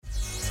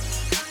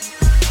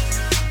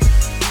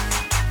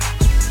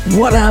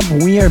What up?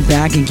 We are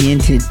back again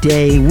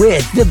today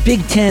with the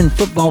Big Ten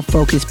Football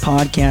Focus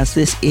podcast.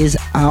 This is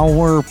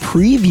our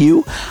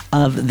preview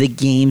of the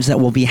games that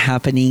will be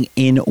happening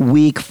in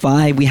Week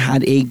 5. We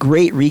had a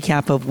great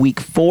recap of Week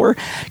 4.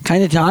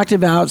 Kind of talked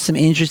about some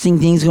interesting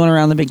things going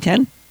around the Big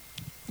Ten.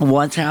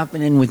 What's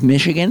happening with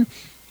Michigan?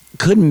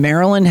 Could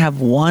Maryland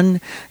have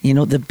won,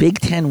 the Big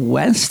Ten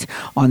West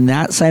on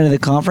that side of the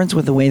conference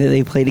with the way that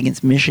they played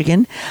against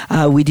Michigan?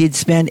 We did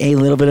spend a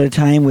little bit of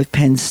time with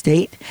Penn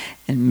State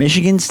and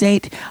Michigan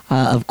State.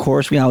 Of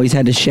course, we always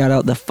had to shout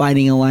out the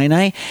Fighting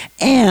Illini.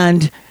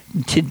 And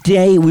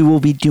today we will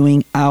be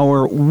doing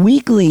our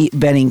weekly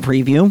betting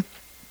preview.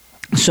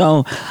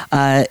 So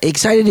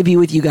excited to be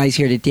with you guys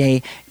here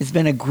today. It's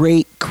been a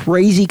great,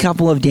 crazy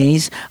couple of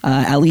days,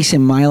 at least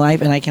in my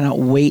life, and I cannot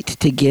wait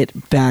to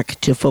get back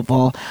to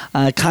football.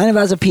 Kind of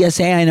as a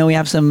PSA, I know we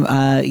have some,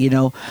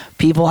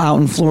 people out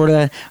in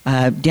Florida,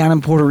 down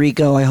in Puerto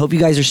Rico. I hope you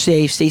guys are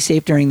safe. Stay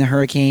safe during the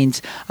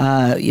hurricanes.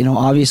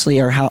 Obviously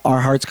our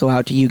hearts go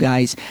out to you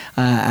guys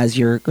as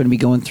you're going to be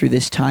going through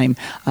this time.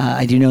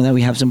 I do know that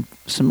we have some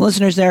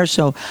listeners there,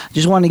 so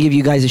just wanted to give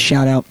you guys a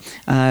shout out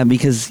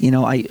because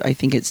I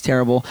think it's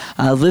terrible.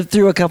 Lived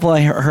through a couple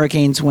of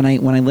hurricanes when I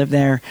lived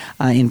there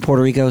in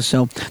Puerto Rico,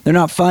 so they're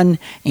not fun.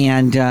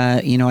 And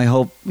I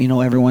hope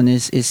everyone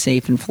is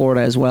safe in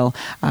Florida as well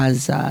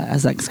as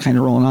that's kind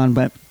of rolling on.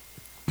 But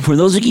for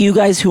those of you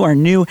guys who are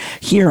new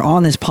here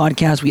on this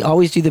podcast, we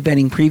always do the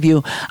betting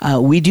preview.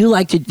 We do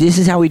like to, this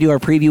is how we do our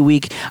preview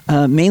week,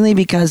 mainly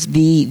because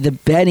the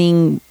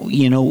betting,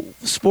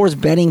 sports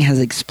betting has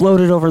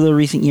exploded over the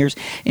recent years.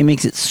 It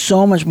makes it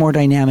so much more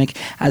dynamic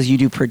as you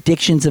do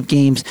predictions of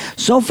games.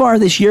 So far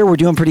this year, we're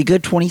doing pretty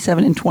good,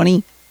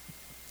 27-20.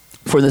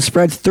 For the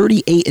spread,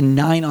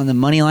 38-9 on the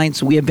money line.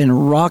 So we have been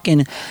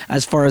rocking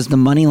as far as the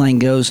money line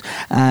goes.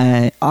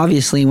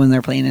 Obviously, when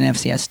they're playing an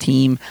FCS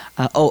team,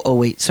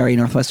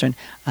 Northwestern.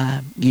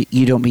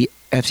 You don't beat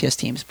FCS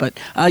teams, but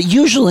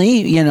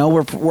usually,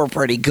 we're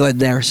pretty good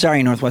there.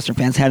 Sorry, Northwestern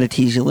fans, had to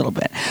tease you a little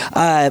bit.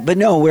 But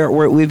no,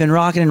 we've been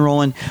rocking and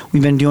rolling.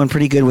 We've been doing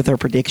pretty good with our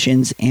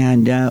predictions,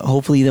 and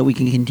hopefully that we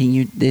can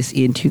continue this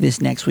into this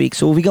next week.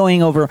 So we'll be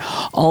going over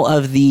all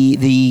of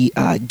the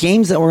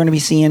games that we're going to be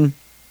seeing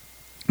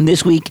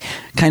this week,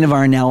 kind of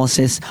our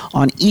analysis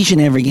on each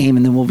and every game,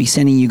 and then we'll be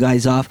sending you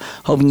guys off.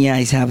 Hoping you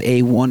guys have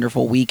a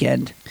wonderful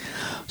weekend.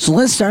 So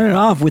let's start it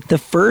off with the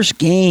first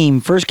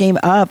game. First game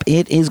up,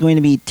 it is going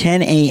to be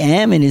 10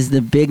 a.m. It is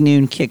the big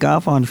noon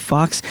kickoff on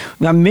Fox.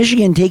 We got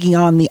Michigan taking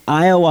on the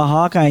Iowa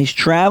Hawkeyes,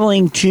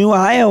 traveling to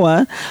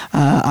Iowa,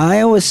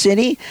 Iowa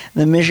City.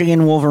 The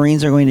Michigan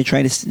Wolverines are going to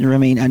try to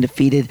remain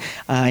undefeated.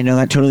 I know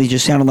that totally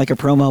just sounded like a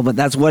promo, but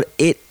that's what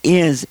it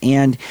is.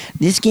 And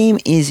this game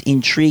is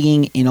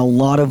intriguing in a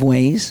lot of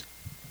ways,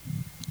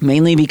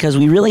 mainly because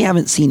we really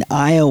haven't seen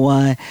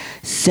Iowa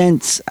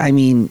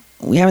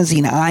we haven't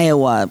seen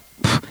Iowa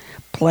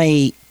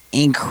play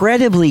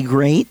incredibly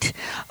great.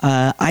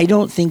 I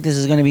don't think this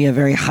is going to be a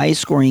very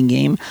high-scoring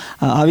game.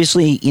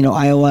 Obviously,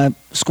 Iowa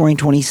scoring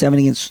 27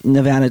 against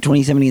Nevada,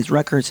 27 against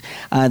Rutgers.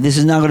 This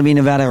is not going to be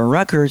Nevada or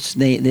Rutgers.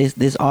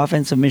 This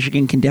offense of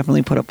Michigan can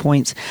definitely put up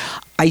points.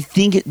 I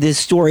think this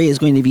story is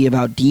going to be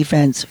about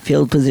defense,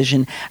 field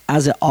position,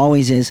 as it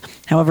always is.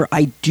 However,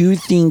 I do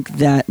think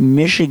that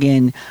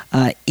Michigan,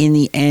 in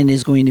the end,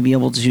 is going to be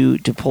able to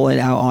pull it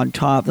out on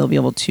top. They'll be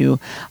able to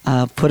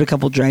put a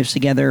couple drives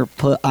together,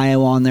 put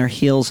Iowa on their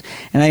heels.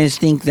 And I just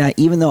think that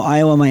even though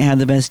Iowa might have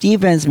the best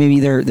defense,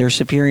 maybe they're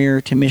superior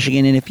to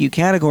Michigan in a few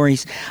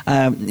categories.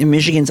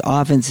 Michigan's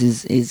offense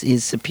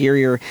is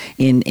superior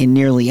in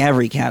nearly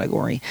every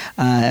category.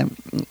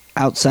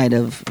 Outside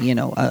of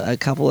a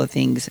couple of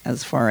things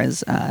as far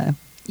as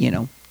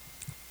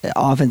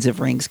offensive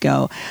ranks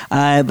go,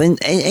 but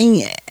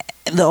the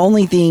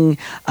only thing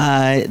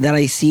that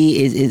I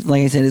see is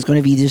like I said, is going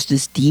to be just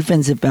this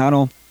defensive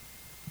battle.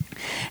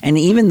 And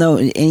even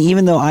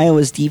though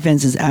Iowa's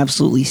defense is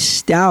absolutely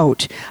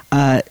stout,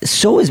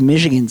 so is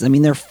Michigan's. I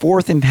mean, they're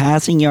fourth in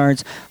passing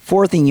yards,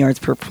 fourth in yards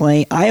per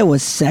play.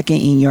 Iowa's second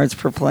in yards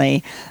per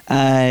play.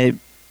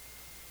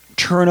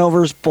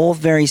 Turnovers, both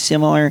very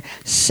similar.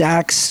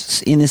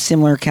 Sacks in a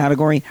similar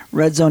category.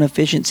 Red zone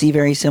efficiency,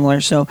 very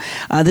similar. So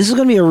this is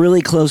going to be a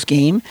really close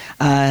game.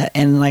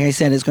 And like I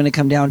said, it's going to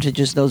come down to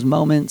just those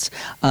moments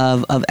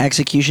of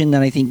execution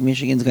that I think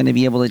Michigan's going to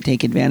be able to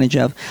take advantage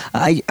of.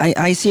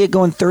 I see it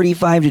going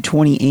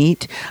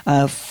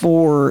 35-28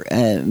 for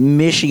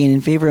Michigan, in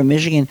favor of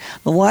Michigan.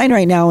 The line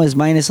right now is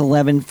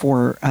 -11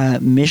 for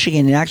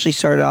Michigan. It actually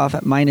started off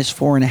at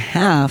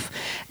 -4.5,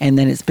 and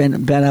then it's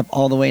been bet up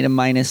all the way to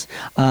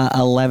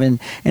 -11,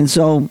 and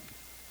so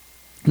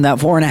that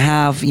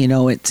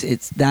 4.5,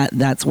 it's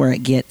that's where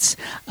it gets.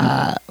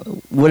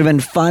 Would have been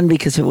fun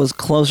because if it was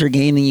closer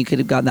game, then you could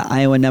have got the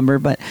Iowa number.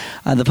 But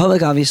the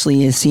public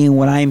obviously is seeing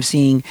what I'm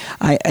seeing.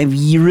 I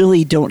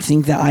really don't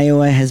think that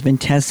Iowa has been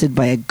tested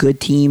by a good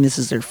team. This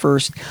is their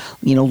first,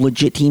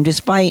 legit team,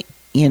 despite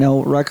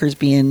Rutgers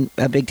being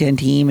a Big Ten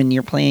team, and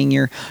you're playing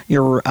your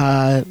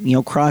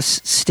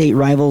cross-state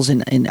rivals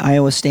in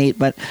Iowa State.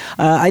 But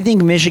I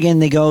think Michigan,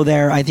 they go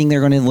there. I think they're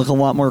going to look a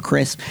lot more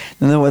crisp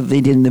than what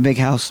they did in the Big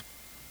House.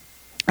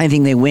 I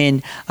think they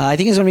win. I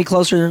think it's going to be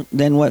closer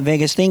than what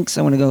Vegas thinks.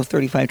 I'm going to go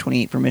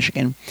 35-28 for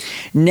Michigan.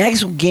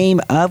 Next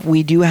game up,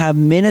 we do have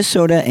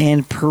Minnesota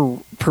and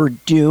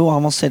Purdue.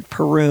 Almost said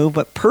Peru,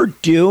 but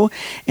Purdue.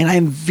 And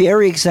I'm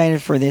very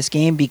excited for this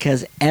game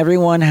because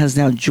everyone has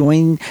now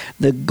joined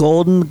the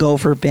Golden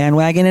Gopher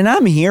bandwagon, and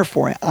I'm here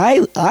for it.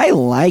 I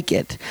like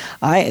it.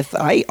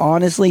 I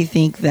honestly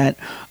think that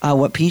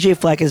what PJ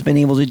Fleck has been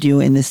able to do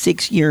in the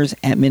 6 years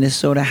at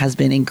Minnesota has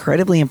been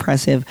incredibly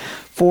impressive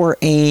for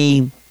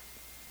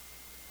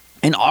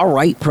an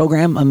all-right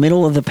program, a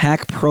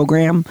middle-of-the-pack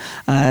program.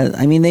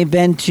 They've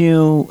been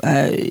to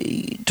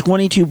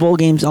 22 bowl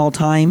games all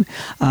time.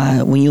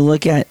 When you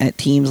look at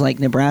teams like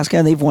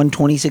Nebraska, they've won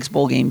 26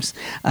 bowl games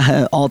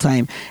all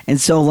time. And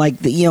so,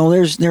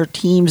 there are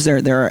teams,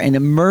 they're an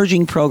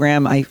emerging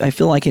program. I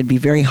feel like it'd be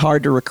very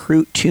hard to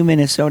recruit to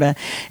Minnesota.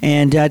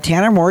 And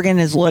Tanner Morgan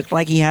has looked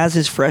like he has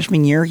his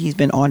freshman year. He's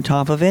been on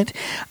top of it.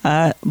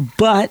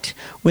 But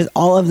with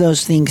all of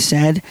those things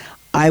said,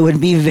 I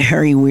would be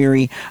very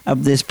weary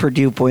of this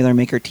Purdue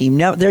Boilermaker team.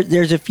 Now,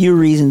 there's a few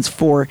reasons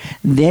for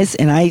this,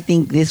 and I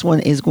think this one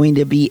is going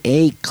to be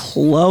a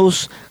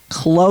close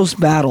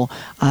battle.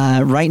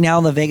 Right now,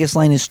 the Vegas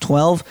line is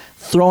 12.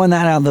 Throwing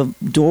that out the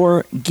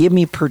door, give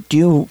me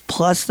Purdue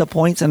plus the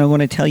points, and I'm going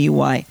to tell you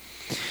why.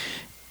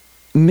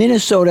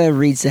 Minnesota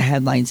reads the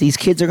headlines. These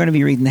kids are going to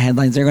be reading the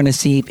headlines. They're going to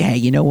see, hey,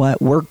 you know what?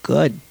 We're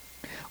good.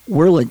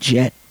 We're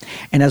legit.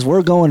 And as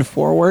we're going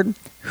forward,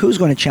 who's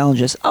going to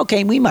challenge us?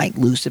 Okay, we might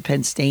lose to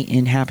Penn State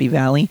in Happy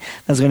Valley.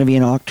 That's going to be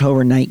an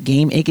October night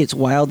game. It gets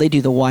wild. They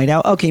do the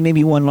whiteout. Okay,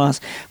 maybe one loss,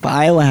 but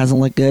Iowa hasn't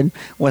looked good.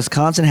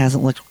 Wisconsin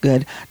hasn't looked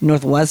good.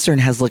 Northwestern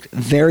has looked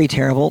very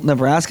terrible.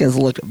 Nebraska has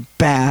looked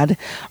bad.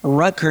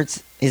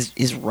 Rutgers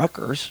is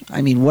Rutgers.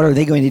 I mean, what are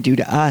they going to do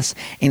to us?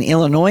 And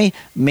Illinois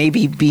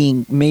maybe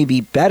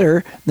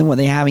better than what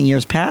they have in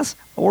years past,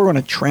 but we're going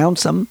to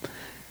trounce them.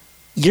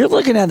 You're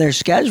looking at their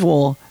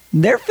schedule.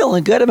 They're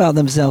feeling good about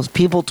themselves.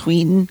 People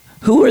tweeting,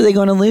 who are they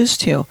going to lose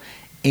to?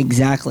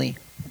 Exactly.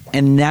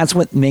 And that's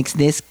what makes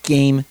this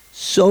game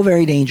so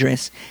very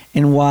dangerous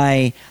and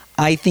why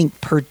I think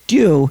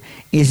Purdue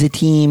is a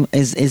team,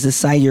 is a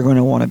side you're going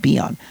to want to be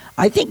on.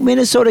 I think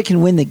Minnesota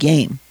can win the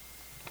game.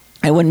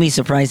 I wouldn't be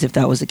surprised if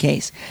that was the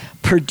case.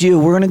 Purdue,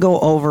 we're going to go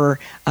over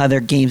their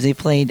games. They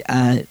played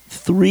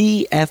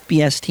 3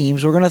 FBS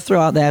teams. We're going to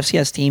throw out the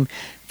FCS team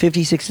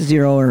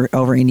 56-0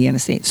 over Indiana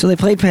State. So they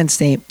played Penn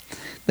State.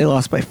 They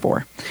lost by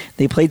 4.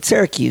 They played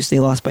Syracuse. They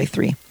lost by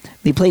 3.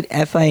 They played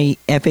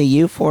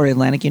FAU, Florida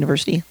Atlantic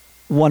University,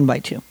 won by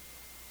 2.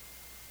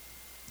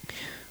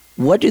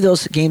 What do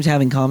those games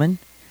have in common?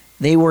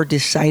 They were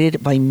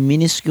decided by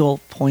minuscule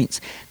points.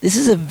 This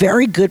is a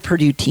very good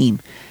Purdue team.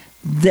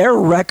 Their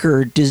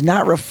record does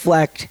not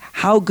reflect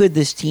how good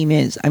this team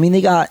is. I mean,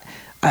 they got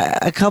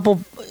a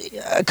couple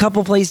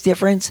plays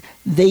difference.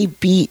 They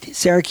beat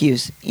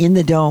Syracuse in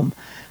the Dome.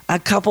 A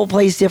couple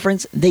plays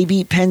difference. They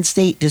beat Penn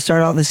State to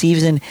start out the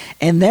season,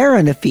 and they're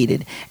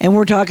undefeated. And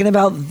we're talking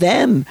about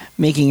them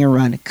making a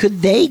run.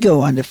 Could they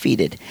go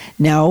undefeated?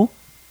 Now,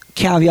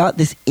 caveat,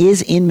 this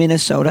is in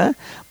Minnesota,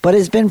 but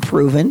it's been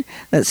proven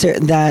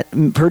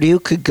that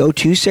Purdue could go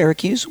to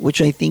Syracuse,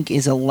 which I think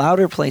is a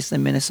louder place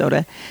than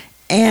Minnesota,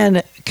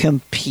 and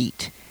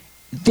compete.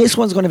 This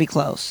one's going to be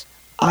close.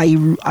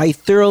 I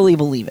thoroughly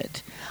believe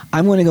it.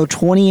 I'm going to go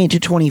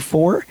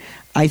 28-24.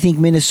 I think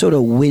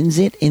Minnesota wins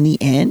it in the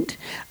end.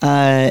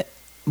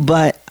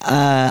 But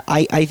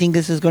I think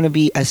this is going to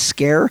be a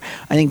scare.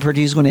 I think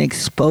Purdue's going to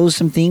expose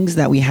some things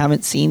that we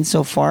haven't seen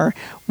so far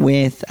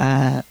with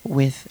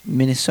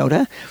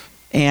Minnesota.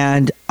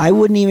 And I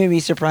wouldn't even be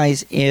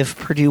surprised if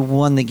Purdue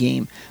won the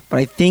game. But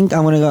I think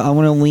I'm going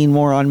to lean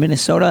more on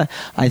Minnesota.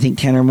 I think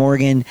Tanner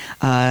Morgan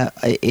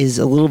is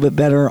a little bit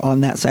better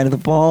on that side of the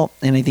ball,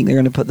 and I think they're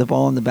going to put the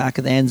ball in the back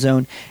of the end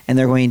zone, and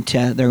they're going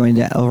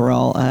to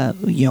overall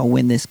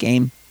win this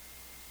game.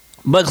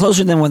 But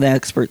closer than what the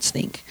experts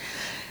think.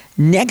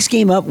 Next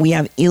game up, we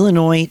have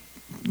Illinois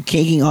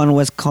taking on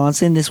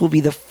Wisconsin. This will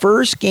be the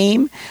first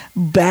game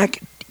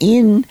back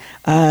in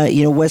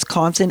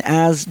Wisconsin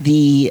as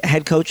the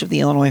head coach of the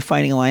Illinois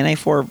Fighting Illini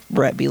for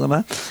Brett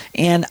Bielema.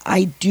 And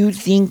I do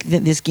think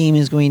that this game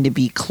is going to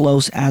be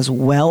close as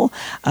well.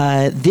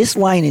 This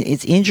line,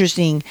 it's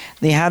interesting.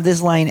 They have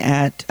this line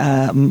at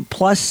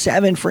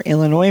 +7 for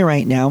Illinois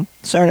right now.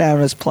 Started out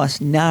as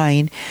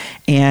 +9,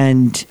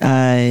 and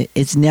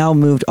it's now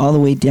moved all the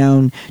way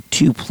down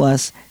to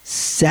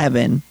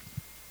 +7.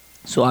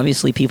 So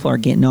obviously people are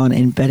getting on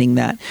and betting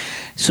that.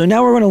 So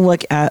now we're going to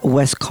look at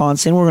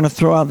Wisconsin. We're going to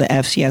throw out the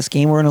FCS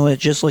game. We're going to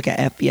just look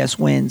at FBS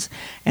wins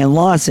and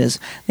losses.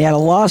 They had a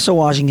loss to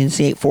Washington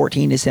State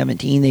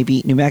 14-17. They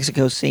beat New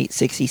Mexico State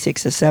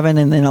 66-7,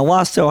 and then a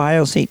loss to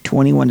Ohio State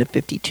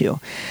 21-52.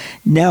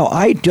 Now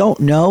I don't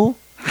know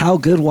how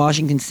good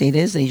Washington State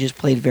is. They just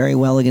played very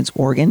well against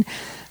Oregon.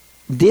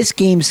 This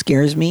game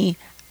scares me.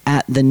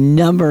 at the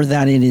number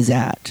that it is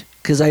at,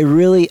 because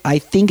I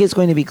think it's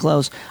going to be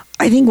close.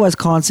 I think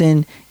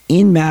Wisconsin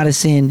in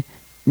Madison,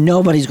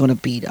 nobody's going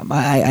to beat them.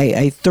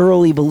 I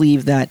thoroughly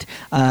believe that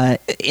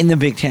in the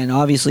Big Ten.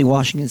 Obviously,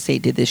 Washington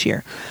State did this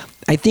year.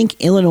 I think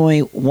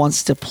Illinois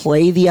wants to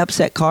play the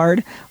upset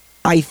card.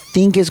 I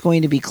think it's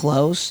going to be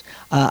close.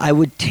 I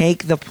would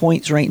take the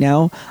points right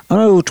now. I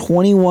don't know,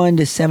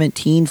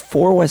 21-17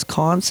 for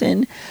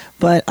Wisconsin.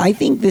 But I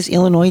think this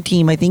Illinois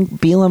team, I think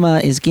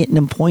Bielema is getting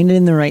them pointed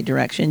in the right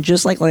direction,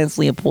 just like Lance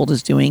Leopold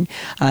is doing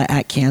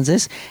at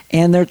Kansas.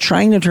 And they're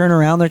trying to turn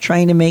around. They're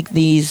trying to make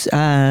these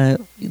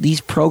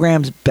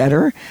programs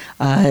better.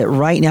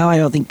 Right now, I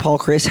don't think Paul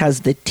Chryst has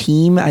the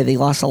team. They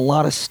lost a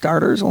lot of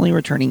starters, only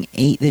returning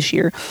 8 this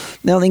year. I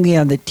don't think they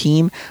have the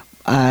team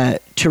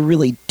to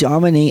really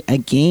dominate a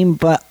game,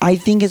 but I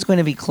think it's going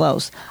to be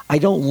close. I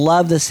don't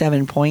love the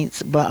 7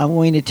 points, but I'm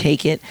going to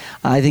take it.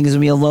 I think it's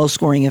going to be a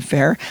low-scoring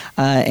affair,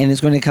 and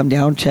it's going to come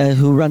down to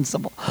who runs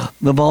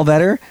the ball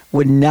better.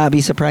 Would not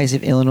be surprised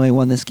if Illinois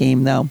won this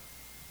game, though.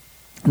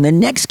 And the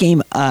next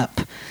game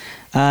up,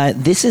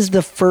 this is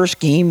the first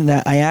game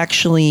that I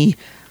actually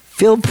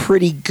feel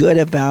pretty good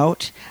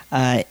about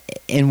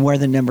and where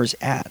the number's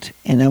at.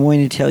 And I'm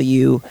going to tell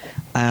you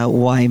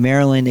why.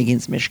 Maryland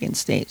against Michigan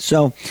State.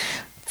 So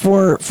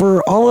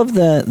for all of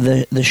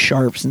the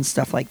sharps and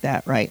stuff like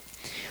that, right,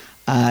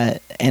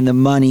 and the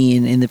money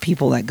and the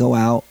people that go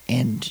out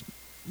and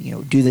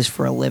do this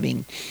for a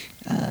living,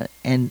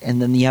 and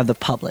then you have the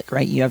public,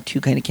 right? You have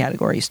two kind of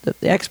categories, the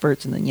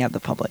experts, and then you have the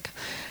public.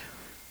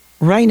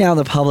 Right now,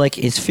 the public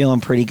is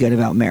feeling pretty good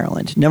about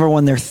Maryland. Number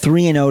one, they're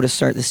 3-0 to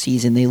start the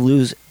season. They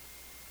lose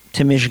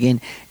to Michigan.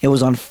 It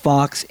was on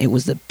Fox. It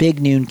was the big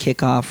noon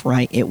kickoff,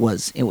 right? It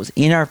was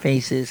in our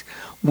faces.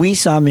 We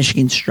saw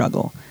Michigan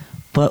struggle.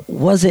 But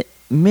was it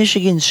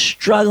Michigan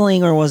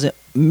struggling or was it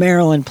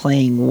Maryland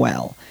playing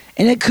well?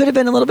 And it could have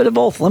been a little bit of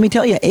both. Let me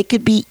tell you, it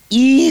could be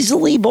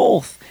easily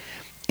both.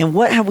 And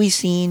what have we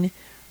seen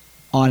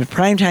on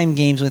primetime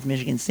games with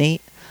Michigan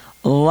State?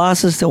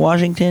 Losses to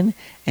Washington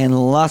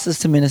and losses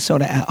to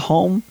Minnesota at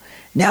home.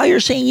 Now you're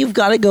saying you've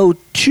got to go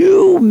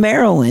to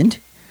Maryland.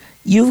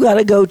 You've got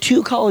to go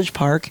to College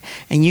Park,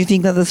 and you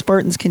think that the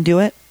Spartans can do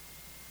it?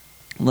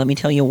 Let me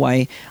tell you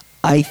why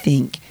I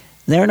think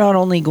they're not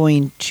only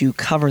going to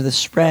cover the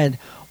spread,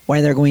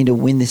 why they're going to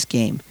win this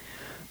game.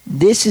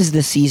 This is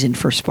the season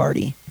for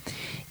Sparty.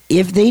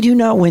 If they do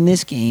not win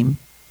this game,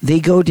 they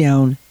go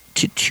down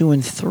to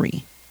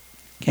 2-3.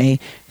 Okay?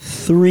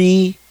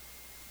 3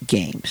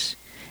 games.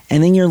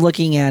 And then you're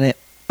looking at it,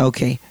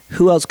 okay,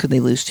 who else could they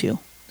lose to?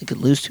 They could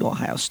lose to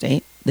Ohio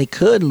State. They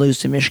could lose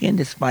to Michigan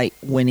despite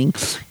winning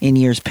in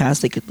years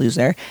past. They could lose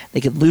there.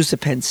 They could lose to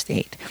Penn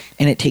State.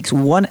 And it takes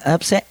one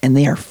upset, and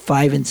they are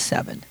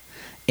 5-7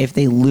 if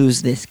they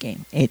lose this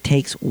game. It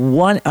takes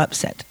one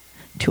upset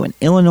to an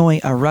Illinois,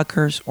 a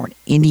Rutgers, or an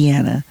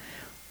Indiana,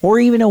 or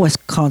even a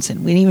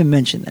Wisconsin. We didn't even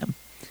mention them.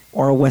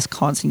 Or a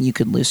Wisconsin you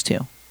could lose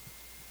to.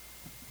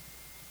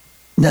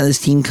 Now, this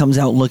team comes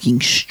out looking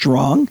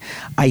strong.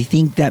 I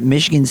think that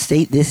Michigan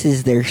State, this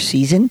is their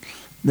season.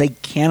 They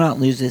cannot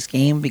lose this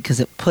game because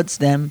it puts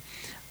them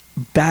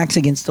backs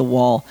against the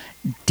wall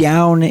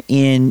down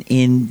in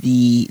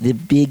the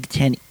Big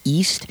Ten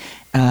East.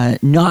 I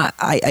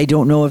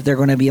don't know if they're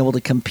going to be able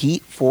to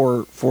compete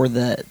for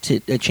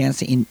a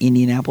chance in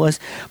Indianapolis,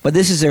 but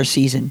this is their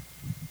season.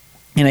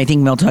 And I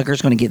think Mel Tucker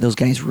is going to get those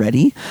guys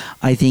ready.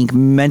 I think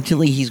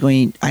mentally he's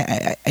going.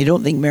 I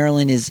don't think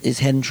Maryland is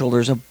head and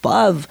shoulders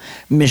above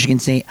Michigan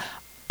State.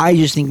 I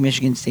just think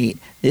Michigan State,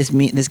 this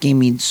game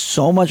means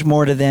so much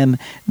more to them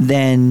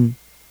than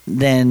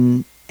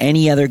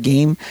any other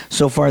game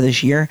so far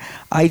this year.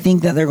 I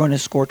think that they're going to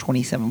score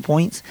 27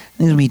 points. I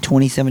think it's going to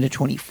be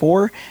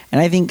 27-24,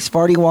 and I think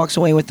Sparty walks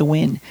away with the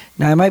win.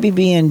 Now, I might be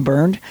being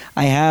burned.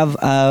 I have,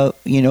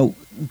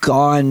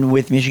 gone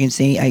with Michigan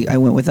State. I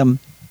went with them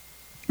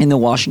in the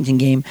Washington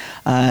game,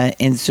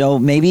 and so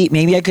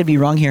maybe I could be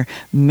wrong here.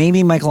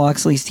 Maybe Michael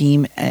Oxley's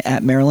team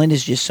at Maryland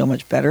is just so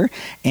much better,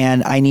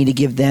 and I need to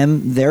give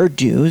them their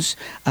dues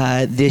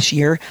this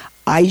year.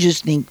 I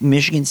just think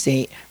Michigan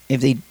State,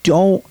 if they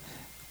don't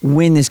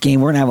win this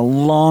game, we're going to have a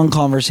long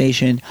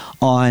conversation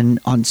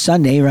on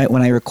Sunday, right,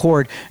 when I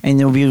record, and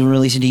then we'll be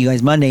releasing to you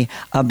guys Monday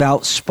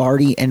about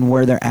Sparty and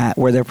where they're at,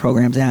 where their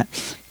program's at.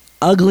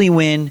 Ugly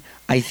win.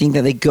 I think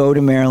that they go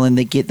to Maryland,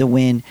 they get the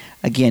win.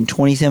 Again,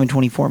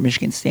 27-24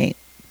 Michigan State.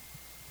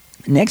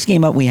 Next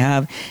game up we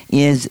have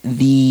is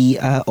the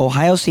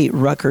Ohio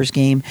State-Rutgers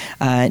game.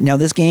 Now,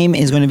 this game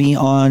is going to be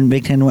on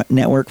Big Ten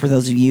Network for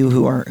those of you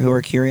who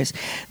are curious.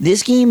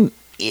 This game,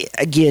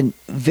 again,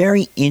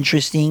 very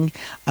interesting.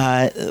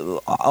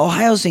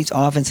 Ohio State's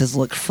offense has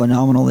looked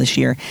phenomenal this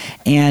year,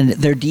 and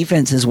their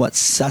defense is what's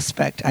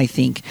suspect, I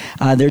think.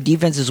 Their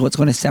defense is what's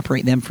going to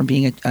separate them from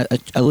being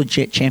a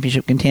legit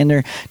championship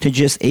contender to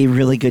just a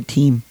really good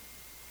team.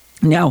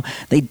 Now,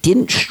 they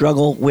didn't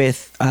struggle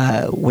with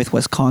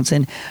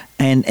Wisconsin,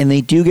 and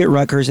they do get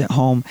Rutgers at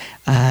home.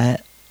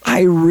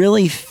 I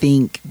really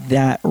think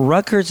that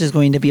Rutgers is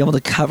going to be able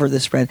to cover the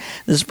spread.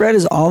 The spread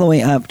is all the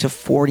way up to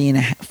 40 and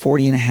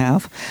a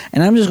half,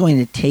 and I'm just going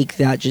to take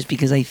that just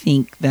because I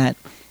think that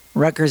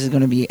Rutgers is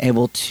going to be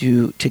able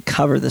to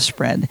cover the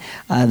spread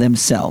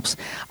themselves.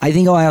 I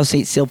think Ohio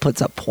State still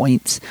puts up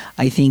points.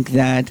 I think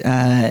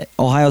that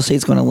Ohio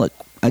State's going to look,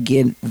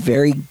 again,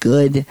 very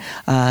good,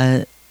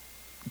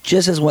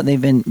 just as what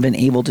they've been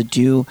able to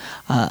do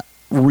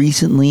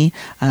recently.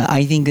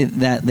 I think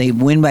that they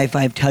win by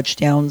 5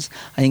 touchdowns.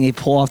 I think they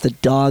pull off the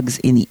Dogs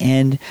in the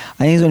end.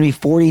 I think it's going to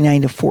be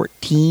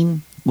 49-14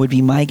 would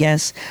be my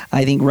guess.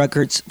 I think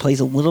Rutgers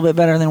plays a little bit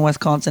better than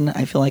Wisconsin.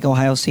 I feel like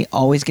Ohio State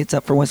always gets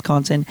up for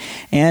Wisconsin.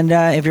 And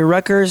if you're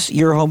Rutgers,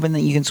 you're hoping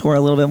that you can score a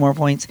little bit more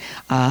points.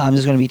 I'm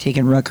just going to be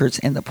taking Rutgers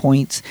and the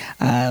points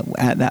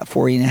at that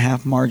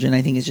 40.5 margin.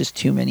 I think it's just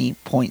too many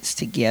points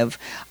to give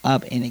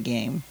up in a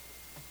game.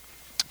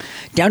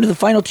 Down to the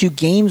final 2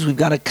 games, we've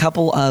got a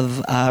couple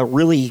of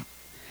really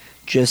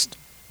just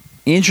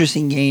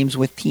interesting games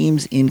with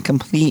teams in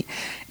complete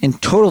and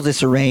total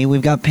disarray.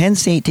 We've got Penn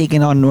State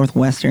taking on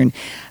Northwestern.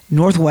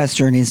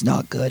 Northwestern is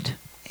not good.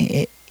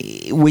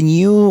 When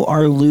you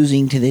are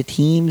losing to the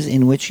teams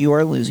in which you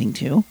are losing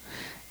to,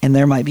 and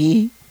there might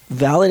be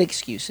valid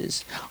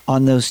excuses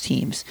on those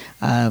teams,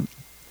 the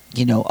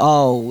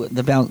ball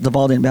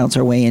didn't bounce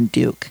our way in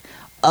Duke.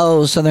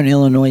 Oh, Southern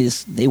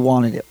Illinois, they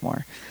wanted it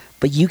more.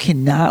 But you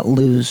cannot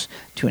lose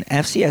to an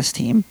FCS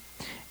team,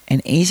 an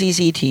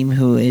ACC team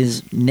who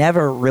is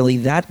never really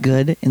that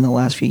good in the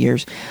last few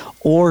years,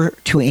 or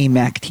to a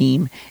MAC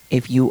team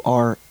if you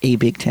are a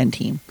Big Ten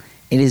team.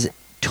 It is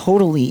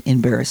totally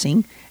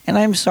embarrassing. And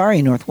I'm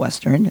sorry,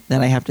 Northwestern,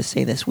 that I have to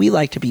say this. We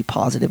like to be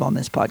positive on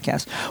this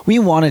podcast. We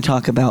want to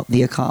talk about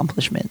the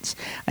accomplishments.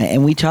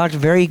 And we talked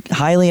very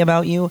highly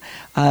about you,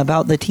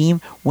 about the team,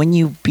 when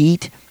you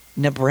beat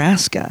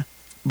Nebraska.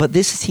 But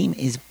this team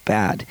is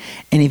bad.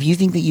 And if you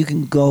think that you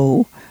can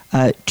go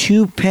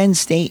to Penn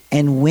State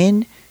and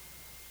win,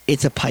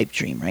 it's a pipe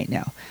dream right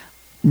now.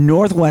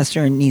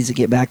 Northwestern needs to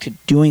get back to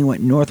doing what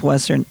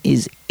Northwestern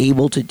is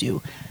able to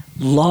do.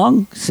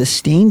 Long,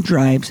 sustained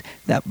drives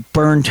that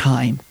burn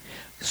time.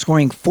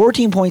 Scoring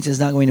 14 points is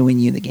not going to win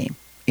you the game.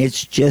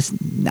 It's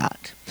just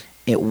not.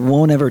 It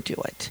won't ever do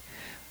it.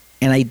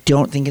 And I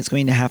don't think it's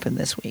going to happen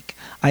this week.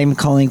 I'm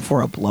calling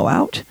for a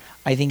blowout.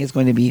 I think it's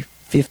going to be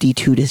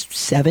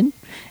 52-7.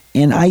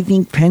 And I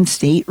think Penn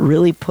State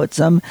really puts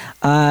them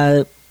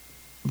back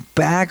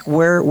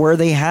where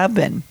they have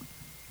been.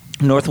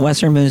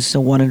 Northwestern moves to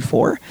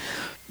 1-4.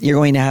 You're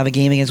going to have a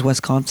game against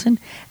Wisconsin,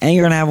 and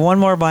you're going to have one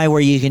more bye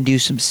where you can do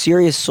some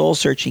serious soul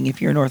searching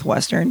if you're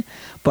Northwestern.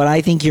 But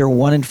I think you're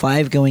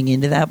 1-5 going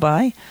into that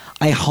bye.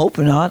 I hope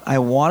not. I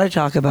want to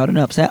talk about an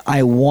upset.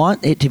 I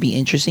want it to be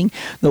interesting.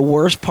 The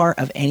worst part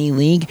of any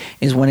league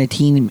is when a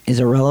team is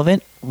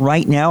irrelevant.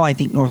 Right now, I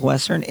think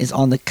Northwestern is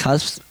on the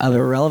cusp of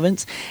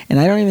irrelevance, and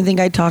I don't even think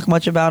I'd talk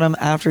much about them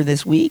after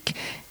this week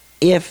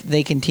if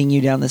they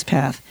continue down this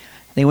path.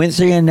 They went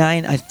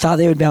 3-9. I thought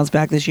they would bounce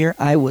back this year.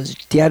 I was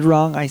dead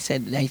wrong. I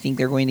said I think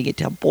they're going to get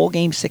to a bowl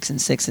game.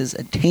 6-6 is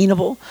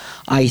attainable.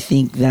 I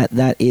think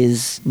that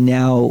is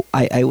now.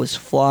 I was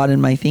flawed in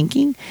my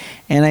thinking,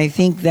 and I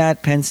think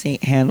that Penn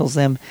State handles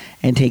them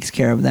and takes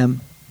care of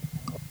them.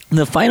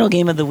 The final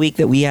game of the week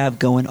that we have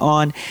going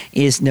on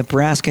is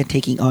Nebraska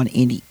taking on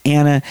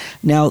Indiana.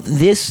 Now,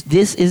 this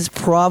is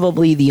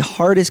probably the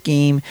hardest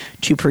game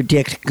to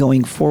predict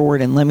going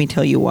forward, and let me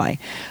tell you why.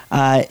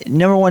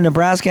 Number one,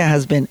 Nebraska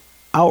has been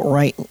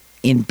outright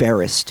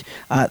embarrassed.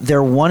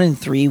 They're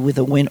 1-3 with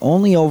a win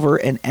only over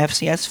an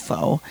FCS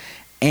foe,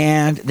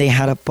 and they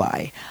had a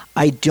bye.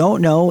 I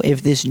don't know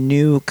if this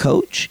new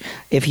coach,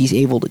 if he's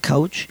able to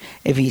coach,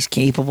 if he's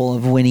capable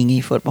of winning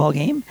a football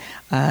game.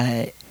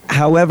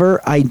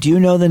 However, I do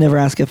know the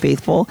Nebraska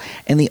faithful,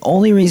 and the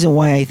only reason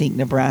why I think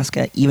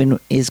Nebraska even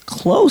is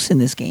close in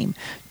this game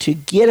to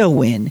get a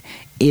win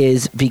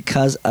is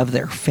because of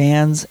their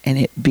fans and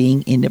it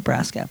being in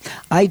Nebraska.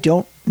 I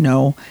don't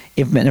know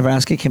if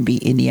Nebraska can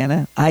beat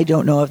Indiana. I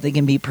don't know if they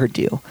can beat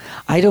Purdue.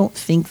 I don't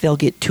think they'll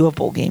get to a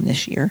bowl game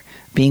this year.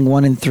 Being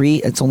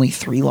 1-3, it's only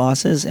 3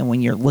 losses, and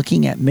when you're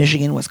looking at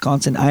Michigan,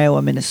 Wisconsin,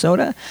 Iowa,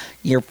 Minnesota,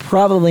 you're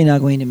probably not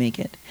going to make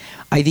it.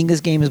 I think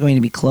this game is going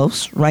to be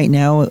close. Right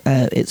now,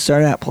 it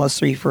started at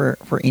 +3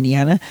 for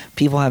Indiana.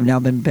 People have now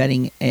been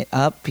betting it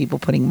up. People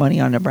putting money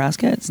on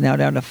Nebraska. It's now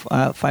down to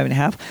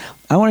 5.5.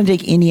 I want to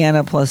take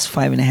Indiana plus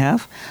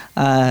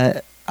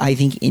 5.5. I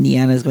think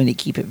Indiana is going to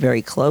keep it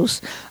very close.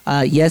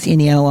 Yes,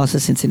 Indiana lost to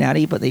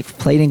Cincinnati, but they've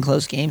played in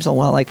close games, a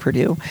lot like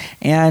Purdue.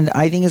 And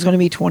I think it's going to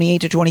be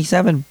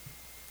 28-27.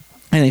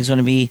 I think it's going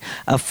to be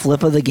a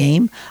flip of the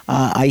game.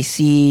 I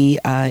see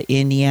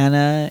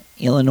Indiana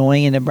Illinois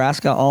and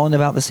Nebraska all in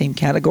about the same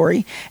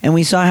category, and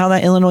we saw how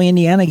that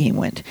Illinois-Indiana game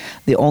went.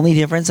 The only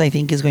difference, I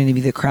think, is going to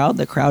be the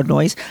crowd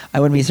noise. I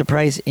wouldn't be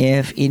surprised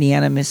if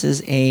Indiana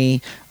misses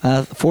a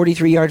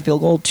 43-yard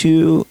field goal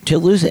to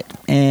lose it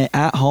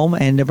at home,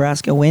 and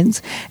Nebraska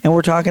wins. And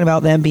we're talking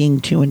about them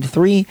being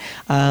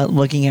 2-3,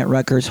 looking at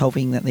Rutgers,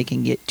 hoping that they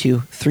can get to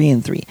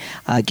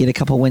 3-3, get a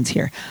couple wins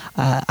here.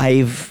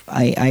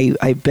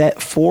 I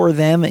bet for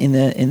them in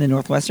the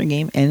Northwestern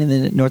game and in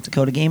the North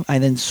Dakota game. I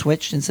then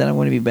switched and said I'm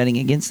going to be betting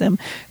against them.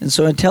 And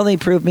so until they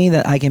prove me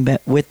that I can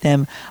bet with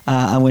them,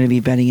 I'm going to be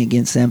betting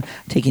against them,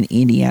 taking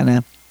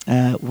Indiana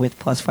with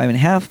plus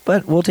 5.5,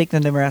 but we'll take the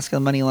Nebraska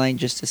money line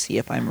just to see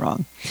if I'm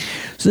wrong.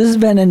 So this has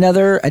been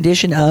another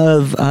edition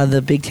of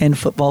the Big Ten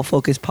Football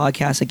Focus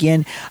podcast.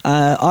 Again,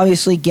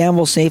 obviously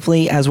gamble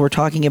safely. As we're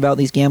talking about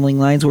these gambling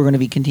lines, we're going to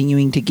be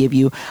continuing to give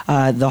you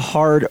the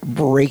hard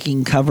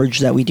breaking coverage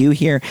that we do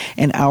here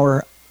and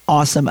our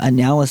awesome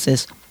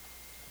analysis.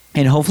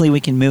 And hopefully we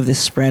can move this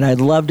spread.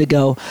 I'd love to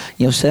go,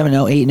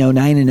 7-0, 8-0,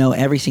 9-0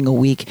 every single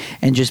week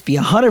and just be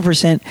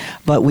 100%.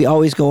 But we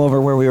always go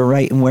over where we were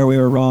right and where we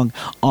were wrong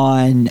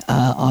on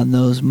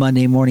those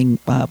Monday morning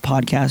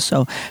podcasts.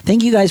 So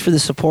thank you guys for the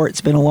support. It's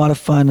been a lot of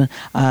fun.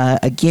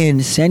 Again,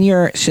 send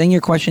your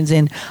questions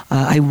in.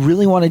 I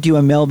really want to do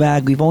a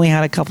mailbag. We've only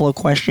had a couple of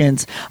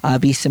questions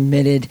be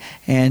submitted,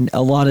 and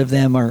a lot of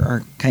them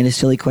are kind of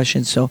silly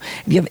questions. So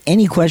if you have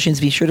any questions,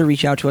 be sure to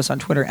reach out to us on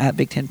Twitter at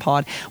Big Ten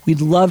Pod.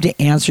 We'd love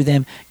to answer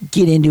them,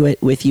 get into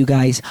it with you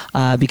guys,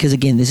 because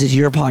again, this is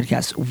your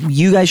podcast.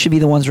 You guys should be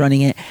the ones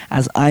running it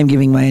as I'm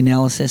giving my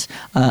analysis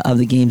of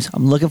the games.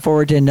 I'm looking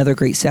forward to another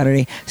great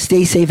Saturday.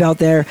 Stay safe out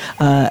there.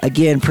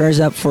 Again, prayers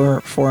up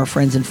for our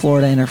friends in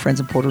Florida and our friends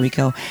in Puerto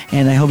Rico.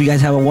 And I hope you guys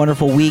have a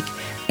wonderful week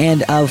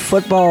and of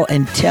football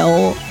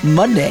until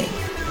Monday.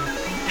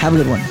 Have a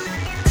good one.